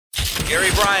Gary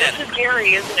Bryan. This is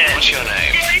Gary, isn't it? What's your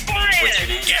name? Gary Bryan. What's your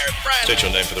name? Gary Bryan. State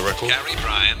your name for the record. Gary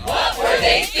Bryan. What were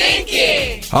they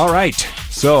thinking? All right.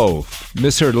 So,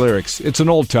 misheard lyrics. It's an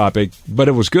old topic, but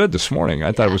it was good this morning.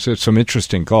 I thought it was some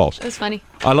interesting calls. It was funny.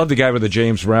 I love the guy with the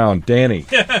James Brown, Danny.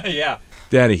 Yeah.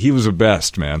 Danny, he was the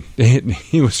best, man.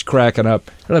 He was cracking up.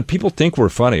 People think we're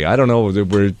funny. I don't know.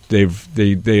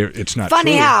 It's not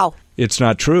Funny true. how? It's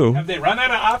not true. Have they run out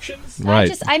of options?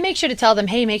 Right. I make sure to tell them,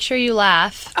 hey, make sure you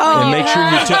laugh. Oh, And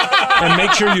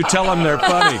make sure you tell them they're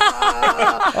funny.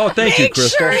 Oh, thank you,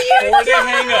 Crystal. Or they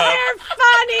hang up.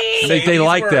 funny. They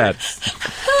like that.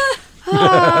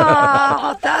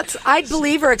 Oh, I'd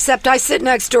believe her, except I sit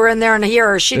next to her in there and hear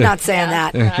her. She's not saying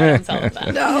that. I don't tell them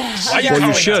that. No. Why are you Well, you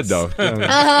calling should, us?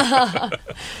 though.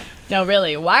 No,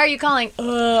 really. Why are you calling?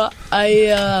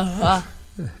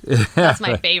 That's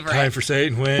my favorite. Time for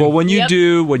Satan when. Well, when you Yep.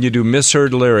 do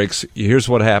misheard lyrics, here's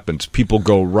what happens. People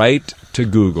go right to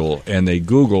Google and they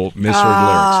Google misheard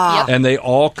lyrics. Yep.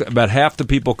 And about half the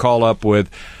people call up with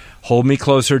Hold Me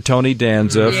Closer, Tony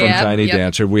Danza from Yep, Tiny yep.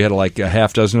 Dancer. We had like a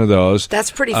half dozen of those. That's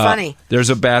pretty funny.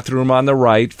 There's a bathroom on the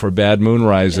right for Bad Moon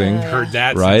Rising. Heard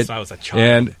that Right? since I was a child.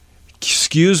 And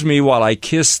excuse me while I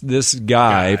kiss this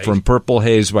guy from Purple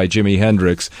Haze by Jimi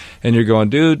Hendrix. And you're going,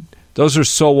 dude, those are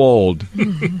so old.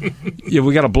 Yeah,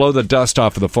 we got to blow the dust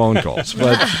off of the phone calls.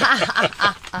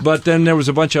 But then there was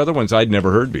a bunch of other ones I'd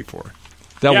never heard before.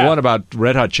 That Yeah. one about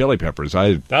Red Hot Chili Peppers, I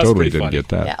was totally pretty didn't funny. get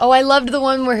that. Yeah. Oh, I loved the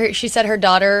one where she said her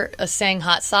daughter sang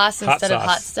hot sauce Hot instead of sauce.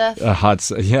 hot stuff. Hot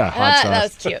sauce. That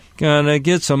was cute. Gonna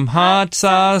get some hot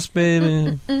sauce,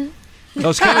 baby. That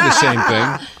was kind of the same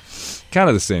thing. Kind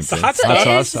of the same thing. hot sauce. It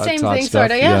is the hot same sauce thing, stuff.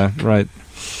 sorta, yeah. Right.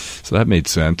 So that made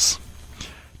sense.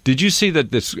 Did you see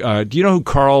that this, do you know who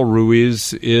Carl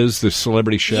Ruiz is, the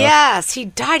celebrity chef? Yes, he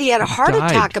died. He had a heart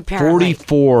Died. attack, apparently.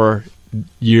 44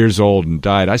 years old and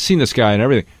died. I've seen this guy and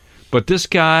everything. But this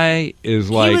guy is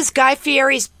like... He was Guy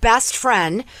Fieri's best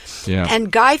friend, Yeah.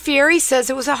 and Guy Fieri says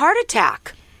it was a heart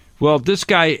attack. Well, this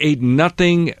guy ate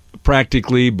nothing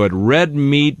practically but red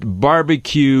meat,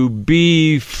 barbecue,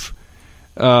 beef,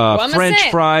 I'm French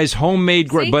saying. fries, homemade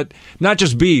gravy. See? But not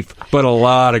just beef, but a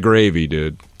lot of gravy,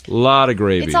 dude. A lot of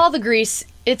gravy. It's all the grease.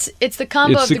 It's the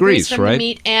combo It's of the the grease grease, from right? the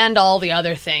meat and all the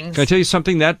other things. Can I tell you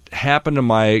something? That happened to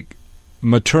my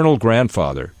maternal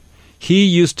grandfather. He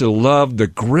used to love the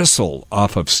gristle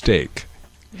off of steak.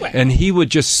 And he would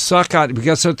just suck on,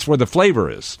 because that's where the flavor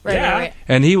is. Right, Yeah. right.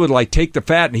 And he would like take the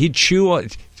fat and he'd chew on.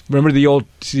 Remember the old,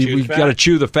 we fat. got to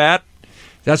chew the fat?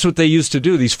 That's what they used to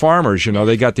do. These farmers,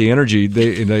 they got the energy.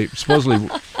 They supposedly,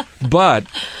 but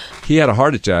he had a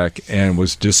heart attack and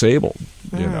was disabled,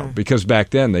 because back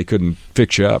then they couldn't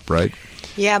fix you up, right?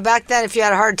 Yeah, back then, if you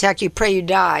had a heart attack, you pray you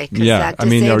die. 'Cause Yeah, that I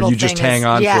mean, or disabled you just thing hang is-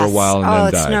 on for a yes. while and oh, then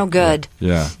it's die. no good.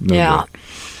 Yeah, no Yeah. good.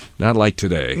 Not like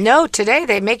today. No, today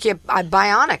they make you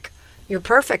bionic. You're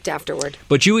perfect afterward.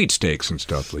 But you eat steaks and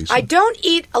stuff, Lisa. I don't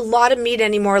eat a lot of meat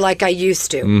anymore like I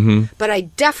used to, but I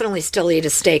definitely still eat a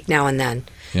steak now and then.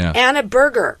 Yeah. And a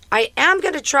burger. I am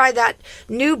going to try that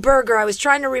new burger. I was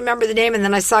trying to remember the name, and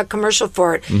then I saw a commercial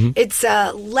for it. It's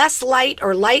Less Light,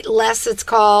 or Light Less, it's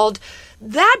called.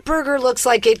 That burger looks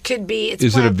like it could be. It's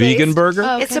Is it a plant-based. vegan burger?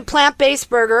 Oh, It's a plant-based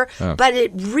burger, but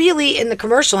it really, in the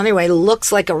commercial anyway,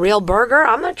 looks like a real burger.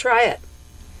 I'm going to try it.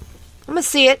 I'm going to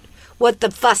see it, what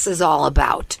the fuss is all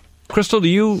about. Crystal,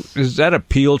 does that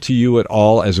appeal to you at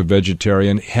all as a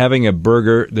vegetarian, having a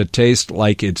burger that tastes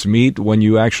like it's meat when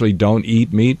you actually don't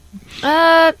eat meat?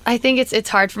 I think it's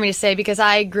hard for me to say because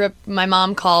I grew up. My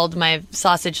mom called my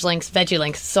sausage links veggie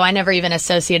links, so I never even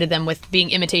associated them with being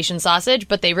imitation sausage,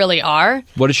 but they really are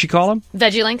What does she call them?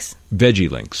 veggie links. Veggie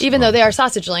links. Even though they are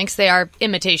sausage links, they are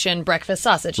imitation breakfast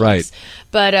sausage Right. links.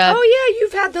 But Oh, yeah,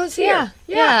 you've had those here.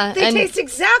 Yeah, They and- taste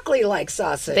exactly like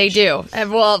sausage. they do.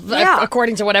 Well, Yeah.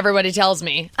 according to what everybody tells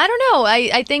me. I don't know.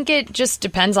 I think it just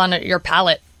depends on your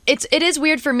palate. It is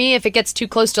weird for me if it gets too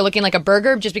close to looking like a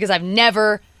burger, just because I've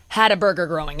never had a burger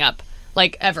growing up,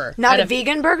 like ever. Not Had a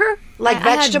vegan burger? Like I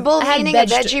had- vegetable, I had meaning a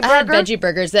veggie burger? I had veggie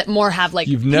burgers that more have like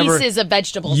You've never- pieces of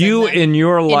vegetables. You, in them, in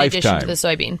your in addition lifetime- to the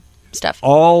soybean stuff.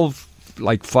 all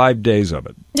like 5 days of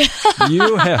it.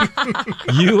 You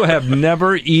have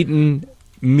never eaten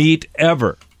meat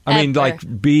ever. I mean, Ever.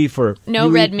 like beef or No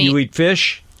you red eat, meat. You eat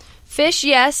fish, Fish,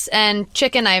 yes, and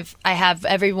chicken. I have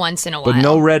every once in a while. but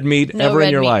no red meat No ever in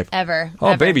red your meat life. ever. Oh,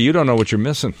 ever. baby, you don't know what you're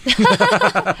missing.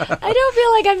 I don't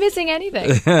feel like I'm missing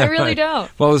anything. I really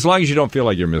don't. Well, as long as you don't feel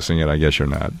like you're missing it, I guess you're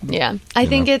not. Yeah, I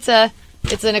think it's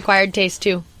an acquired taste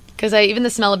too, because even the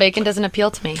smell of bacon doesn't appeal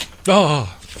to me.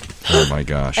 Oh, Oh, my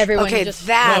gosh. Everyone Okay, just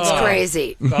that's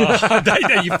crazy. You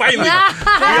finally we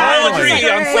all agree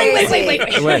on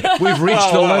something. Wait. We've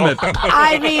reached the limit.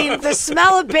 I mean, the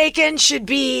smell of bacon should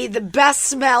be the best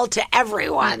smell to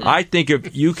everyone. I think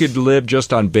if you could live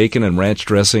just on bacon and ranch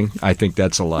dressing, I think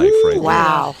that's a life right there.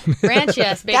 Wow. Ranch,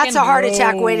 yes. Bacon, That's a heart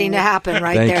attack waiting to happen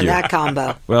right Thank there, you. that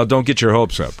combo. Well, don't get your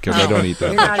hopes up because I don't eat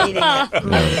You're that. not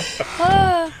eating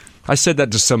it. I said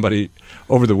that to somebody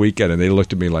over the weekend, and they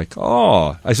looked at me like,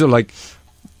 "Oh." I said, like,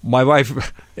 my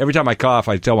wife. Every time I cough,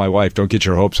 I tell my wife, "Don't get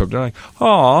your hopes up." They're like,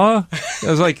 "Oh." I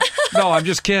was like, "No, I'm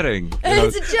just kidding."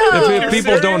 It's a joke. If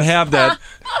people don't have that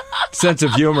sense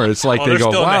of humor, it's like Oh, they they're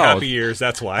go, still in the "Wow." happy years.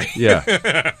 That's why. Yeah,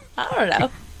 I don't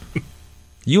know.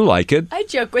 you like it. I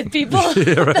joke with people.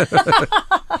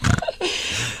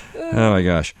 Oh my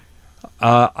gosh,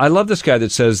 I love this guy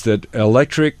that says that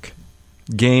electric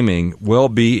gaming will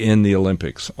be in the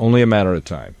Olympics. Only a matter of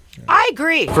time. I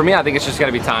agree. For me, I think it's just got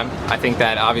to be time. I think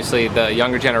that obviously the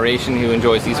younger generation who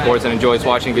enjoys esports and enjoys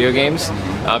watching video games,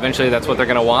 eventually that's what they're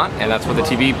going to want, and that's what the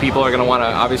TV people are going to want to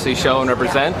obviously show and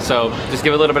represent. So just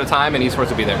give it a little bit of time, and esports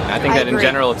will be there. And I think that in agree.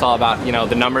 general, it's all about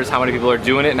the numbers, how many people are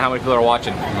doing it, and how many people are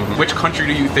watching. Which country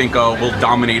do you think will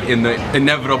dominate in the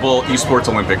inevitable esports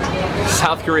Olympics?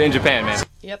 South Korea and Japan, man.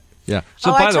 Yep. Yeah.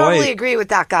 So I by the totally way, agree with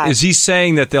that guy. is he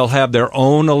saying that they'll have their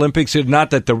own Olympics? Not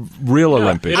that the real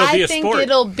Olympics. It'll be I a think sport.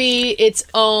 it'll be its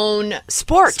own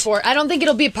Sport. I don't think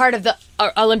it'll be part of the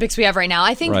Olympics we have right now.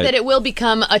 I think Right. that it will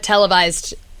become a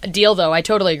televised deal, though. I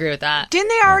totally agree with that. Didn't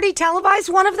they already televise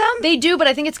one of them? They do, but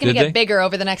I think it's going Did to get they? bigger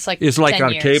over the next It's like 10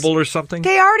 on years. cable or something?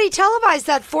 They already televised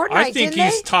that Fortnite, I think didn't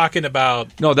he's they? talking about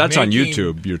No, that's on making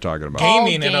YouTube you're talking about.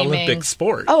 Gaming an All gaming. Olympic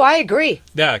sport. Oh, I agree.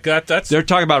 Yeah, that's They're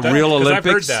talking about real 'cause Olympics?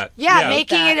 I've heard that. Yeah,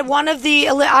 making That. it one of the.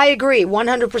 I agree,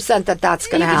 100% that's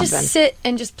going You to can happen. just sit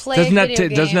and just play. Doesn't a that video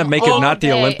ta- doesn't game that make it all not the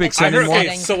day. Olympics It's I heard, anymore? okay,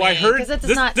 upsetting so to I me, heard 'cause that does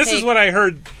this, not this is take- what I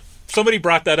heard. Somebody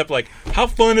brought that up. Like, how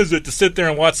fun is it to sit there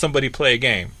and watch somebody play a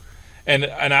game? And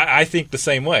I think the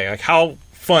same way. Like, how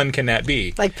fun can that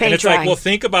be? Like paint and it's drying. like, well,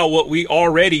 think about what we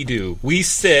already do. We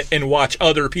sit and watch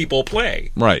other people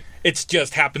play. Right. It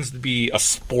just happens to be a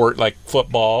sport like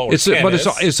football or It's tennis.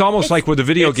 but it's almost like with the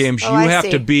video games, you I have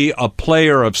see. to be a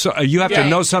player of. You have to Yeah.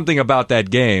 know something about that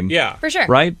game. Yeah. For sure.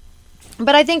 Right.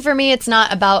 But I think for me, it's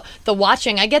not about the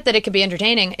watching. I get that it could be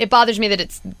entertaining. It bothers me that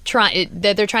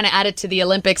that they're trying to add it to the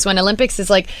Olympics when Olympics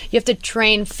is like you have to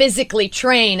physically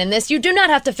train, and this you do not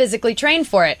have to physically train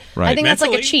for it. Right. I think that's like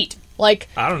a Mentally. cheat. Like,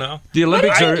 I don't know. The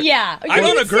Olympics are. yeah, I don't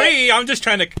You sit- agree. I'm just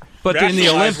trying to. But in the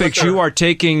rationalize what Olympics, they're- you are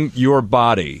taking your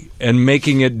body and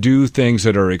making it do things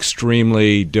that are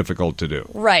extremely difficult to do.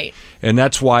 Right. And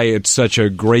that's why it's such a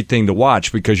great thing to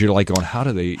watch because you're like going, how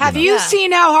do they? Have know? you Yeah.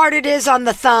 seen how hard it is on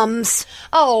the thumbs?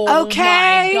 Oh, Okay.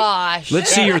 my gosh.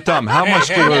 Let's see your thumb. How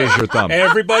muscular is your thumb?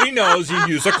 Everybody knows you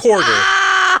use a quarter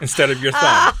instead of your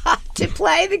thumb. To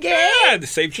play the game? Yeah, it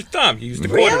saves your thumb. You use the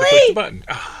quarter to push Really? the button.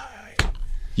 Ah,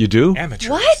 You do? amateur.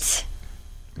 What?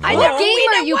 I What know, game we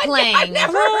are know you what- playing? I've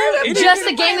never heard of it Just a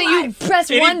in game my that you life. press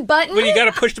one button? When you got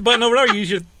to push the button over there, you use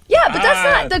your. Yeah, but that's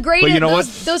not the greatest. But you know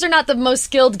those are not the most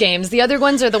skilled games. The other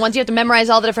ones are the ones you have to memorize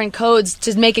all the different codes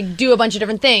to make it do a bunch of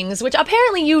different things, which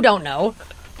apparently you don't know.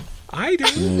 I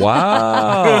do.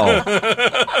 Wow.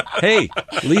 Hey,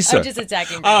 Lisa. I'm just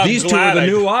attacking. you. These two are glad the I-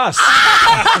 new us.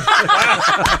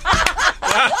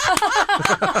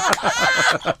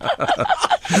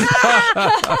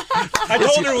 I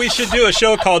told her we should do a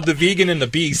show called The Vegan and the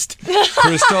Beast.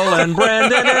 Crystal and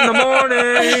Brandon in the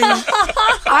morning.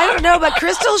 I don't know, but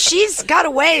Crystal, she's got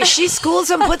a way. She schools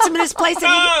him, puts him in his place,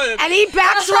 and he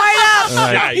backs right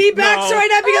up. Right. He backs No.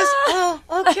 right up. He goes, oh,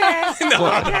 okay.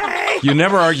 Okay. You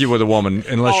never argue with a woman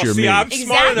unless Oh, you're see, me. I'm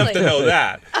smart enough to Exactly. know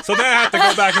that. So then I have to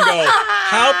go back and go,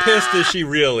 how pissed is she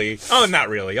really? Oh, not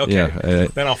really. Okay. Yeah,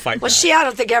 then I'll fight Well, back. she, I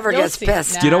don't think ever You'll gets see.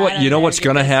 pissed. No. You know I what? don't You know know what's if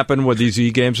going to happen with these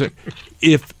e games?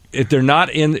 If they're not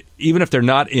in, even if they're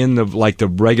not in the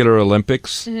regular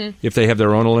Olympics, if they have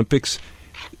their own Olympics,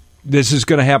 this is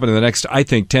going to happen in the next, I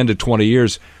think, 10 to 20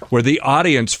 years, where the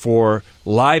audience for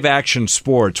live action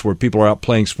sports, where people are out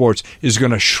playing sports, is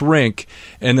going to shrink,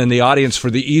 and then the audience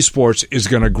for the esports is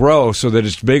going to grow so that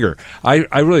it's bigger. I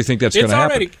really think that's going to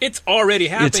happen. It's already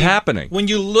happening. It's happening. When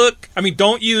you look, I mean,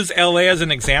 don't use LA as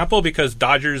an example because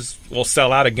Dodgers will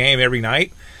sell out a game every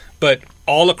night. But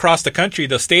all across the country,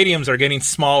 the stadiums are getting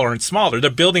smaller and smaller. They're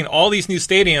building all these new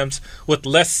stadiums with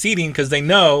less seating because they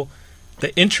know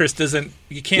the interest isn't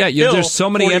You can't. There's so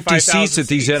many empty 45,000 seats at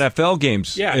these NFL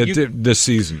games this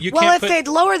season. You Well, can't if they'd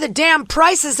lower the damn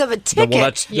prices of a ticket,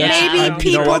 that's- maybe you know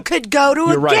people what? could go to a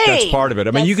You're right. game. That's part of it.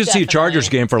 I mean, you can That's see a Chargers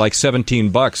definitely- game for like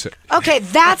 $17. Okay,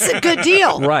 that's a good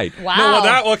deal. Right. Wow.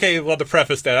 No, well, to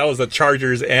preface that was the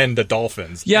Chargers and the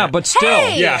Dolphins. Yeah, but still.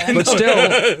 Hey! Yeah, But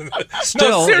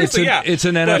still, seriously, it's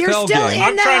an NFL You're still game. in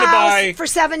I'm the trying to house buy- for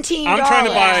 $17. I'm trying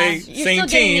to buy You're same still getting the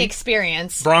team,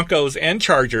 experience. Broncos and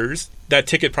Chargers. That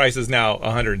ticket price is now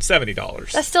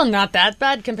 $170. That's still not that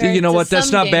bad compared. You know to what? That's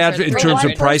some not games bad where in they're terms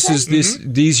of 300. prices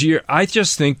these year. I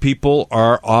just think people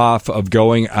are off of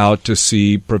going out to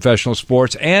see professional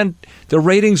sports, and the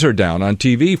ratings are down on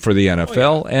TV for the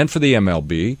NFL and for the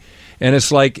MLB. And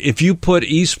it's like if you put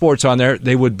esports on there,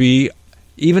 they would be,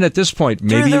 even at this point, Through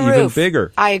maybe the even roof.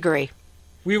 bigger. I agree.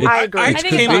 I agree. I I think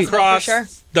came it's possible across for sure.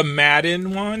 the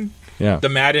Madden one. Yeah. The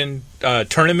Madden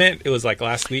tournament. It was like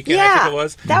last weekend. I Yeah, think it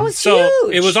was. that was so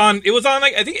huge. It was on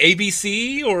like I think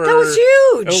ABC or That was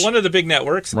huge. It was one of the big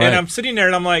networks. Right. And I'm sitting there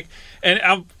and I'm like,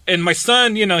 and my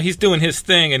son, he's doing his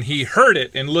thing and he heard it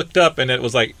and looked up and it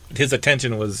was like his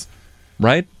attention was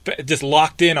Right? just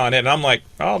locked in on it. And I'm like,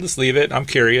 I'll just leave it. I'm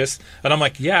curious. And I'm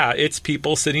like, yeah, it's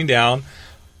people sitting down,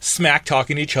 smack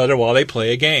talking to each other while they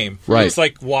play a game. Right. It's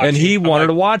like watching. And he I'm wanted like,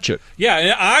 to watch it. Yeah,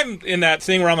 and I'm in that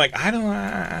thing where I'm like, I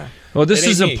don't. Well, this It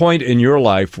is ain't a me. point in your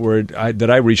life that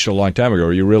I reached a long time ago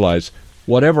where you realize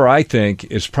whatever I think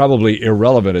is probably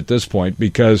irrelevant at this point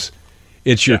because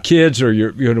it's your kids or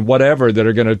your whatever that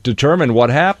are going to determine what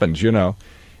happens,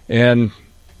 And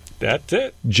That's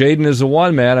it. Jaden is the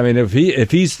one, man. I mean,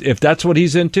 if that's what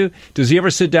he's into, does he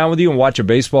ever sit down with you and watch a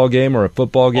baseball game or a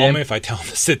football game? Only if I tell him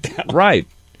to sit down. Right.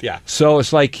 Yeah. So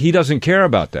it's like he doesn't care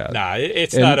about that. Nah,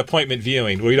 it's And- not appointment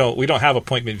viewing. We don't have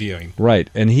appointment viewing. Right.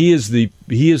 And he is the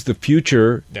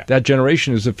future. Yeah. That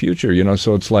generation is the future,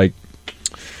 So it's like,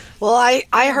 Well,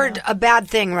 I heard a bad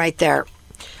thing right there.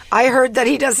 I heard that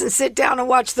he doesn't sit down and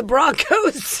watch the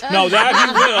Broncos. No, that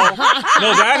he will.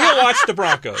 No, that he'll watch the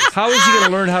Broncos. how is he going to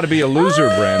learn how to be a loser,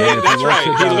 Brandon? if he That's won't right.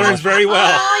 sit He down and learns very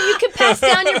well. Oh, you could pass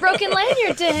down your broken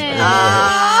lanyard to him.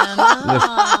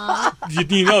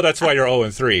 You know that's why you're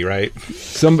 0-3, right?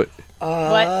 Somebody, What?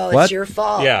 Oh, What? it's your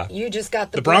fault. Yeah. You just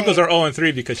got The Broncos blame. are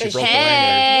 0-3 because she broke the lanyard.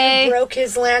 Hey. You broke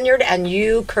his lanyard and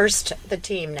you cursed the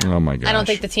team now. oh my gosh. I don't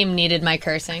think the team needed my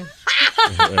cursing.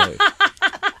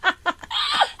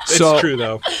 It's So- true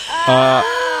though.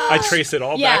 I trace it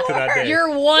all back to that day. Your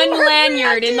one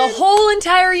lanyard in the whole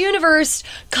entire universe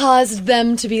caused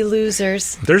them to be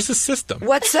losers. There's a system.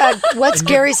 What's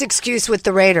Gary's excuse with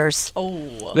the Raiders?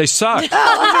 They suck.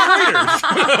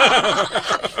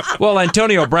 Well,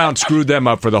 Antonio Brown screwed them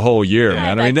up for the whole year,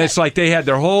 man. I mean, it's like they had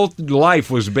their whole life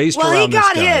was based Well, around he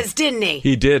got this guy. his, didn't he?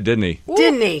 He did, didn't he?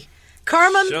 Didn't he?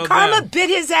 Karma them. bit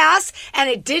his ass, and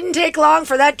it didn't take long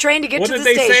for that train to get What to did the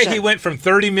they station. say? He went from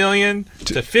 $30 million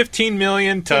to $15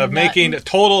 million to making a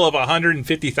total of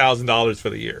 $150,000 for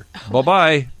the year.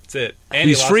 Bye-bye. That's it. And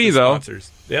He's he lost free, his though.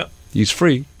 Sponsors. Yep. He's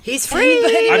free. He's free.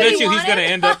 I bet he you he's going to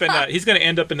wanted?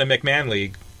 end up in the McMahon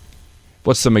League.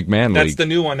 What's the McMahon That's League? the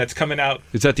new one that's coming out.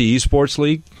 Is that the esports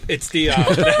league? It's the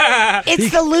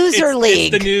It's the loser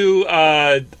league. It's the new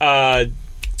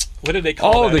what do they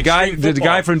call Oh, that? the guy Extreme the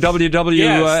guy from WWF?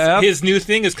 Yes, his new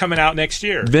thing is coming out next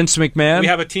year. Vince McMahon? We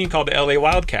have a team called the LA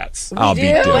Wildcats. I'll be do?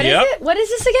 damned. What is Yep. it? What is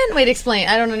this again? Wait, explain.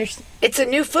 I don't understand. It's a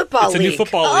new football It's a league. new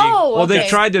football league. Oh, Well, okay. they've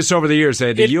tried this over the years. They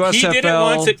had the USFL. He did it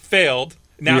once, it failed.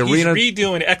 Now he's arena-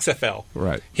 redoing XFL.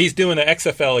 Right. He's doing the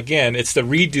XFL again. It's the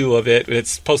redo of it. It's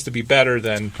supposed to be better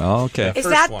than Oh, okay. Is first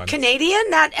that one. Canadian?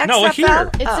 That XFL? No, here.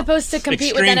 It's supposed to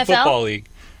compete Extreme with NFL. Football League.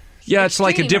 Yeah, it's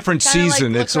like a Extreme. different Kinda like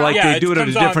season. It's lacrosse. like Yeah, they do it it at a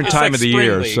comes on- different it's time like of the spring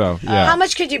year. league. So, yeah. How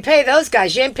much could you pay those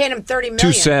guys? You ain't paying them $30 million.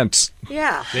 2 cents.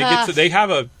 Yeah. They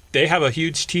have a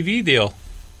huge TV deal.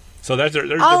 So that's their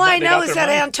All they I got know their is that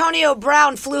money. Antonio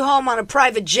Brown flew home on a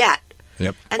private jet.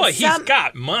 Yep. And Well, he's some,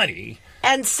 got money.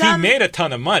 and He some, made a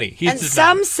ton of money. He's and just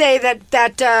some not- say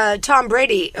that Tom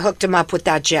Brady hooked him up with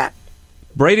that jet.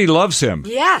 Brady loves him.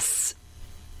 Yes.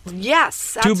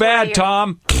 Yes. that's Too what I bad, hear.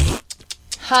 Tom.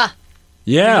 Huh.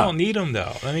 You Yeah. don't need him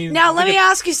though. I mean, Now, let me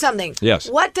ask you something. Yes.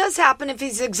 What does happen if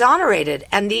he's exonerated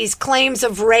and these claims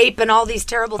of rape and all these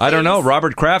terrible things? I don't know.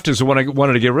 Robert Kraft is the one who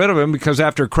wanted to get rid of him because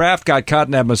after Kraft got caught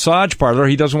in that massage parlor,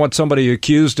 he doesn't want somebody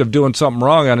accused of doing something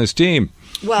wrong on his team.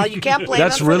 Well, you can't blame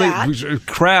That's him for really that.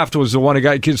 Kraft was the one who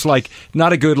got. It's like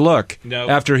not a good look. No.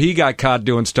 After he got caught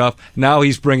doing stuff, now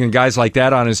he's bringing guys like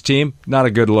that on his team. Not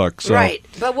a good look. So Right.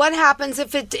 But what happens if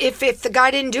the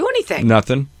guy didn't do anything?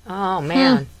 nothing. Oh,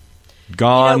 man.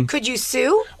 Gone. You know, could you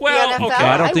sue Well, the NFL? okay.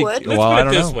 I don't think- would. Let's Well, put I it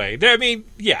don't this know. way. I mean,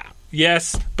 yeah,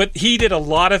 yes, but he did a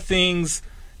lot of things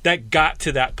that got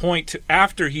to that point.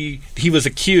 After he was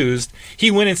accused, he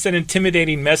went and sent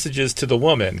intimidating messages to the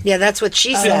woman. Yeah, that's what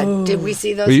she said. Did we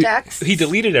see those Well, texts? He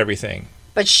deleted everything.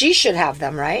 But she should have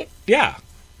them, right? Yeah.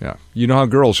 Yeah, you know how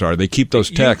girls are. They keep those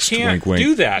texts. You can't wink, wink.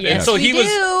 do that. Yes, and so we he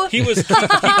do. he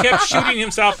kept shooting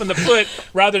himself in the foot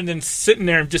rather than sitting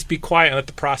there and just be quiet and let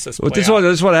the process play But this out.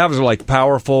 is what happens with like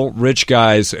powerful, rich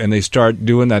guys, and they start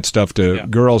doing that stuff to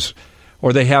girls,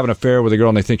 or they have an affair with a girl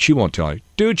and they think she won't tell you.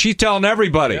 Dude, she's telling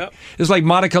everybody. Yep. It's like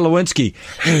Monica Lewinsky.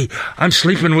 Hey, I'm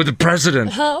sleeping with the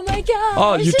president. Oh my God.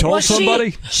 Oh, you told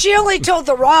somebody? She only told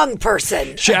the wrong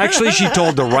person. She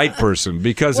told the right person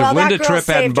because Well, if that Linda girl Tripp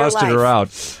hadn't saved her busted her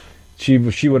life. out, she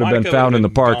would have been Monica found in the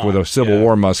would've been park with a gone, Civil yeah.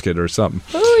 War musket or something.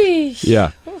 Ooh.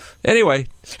 Yeah. Anyway,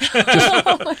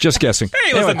 just guessing. Hey,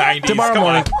 it was the 90s. Tomorrow Come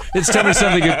morning, on. it's Tell Me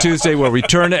Something Good Tuesday where we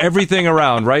turn everything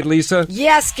around. Right, Lisa?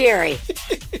 Yes, Gary.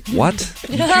 What?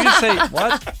 Did you just say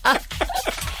what?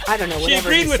 I don't know. She Whatever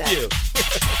agreed he with said. you.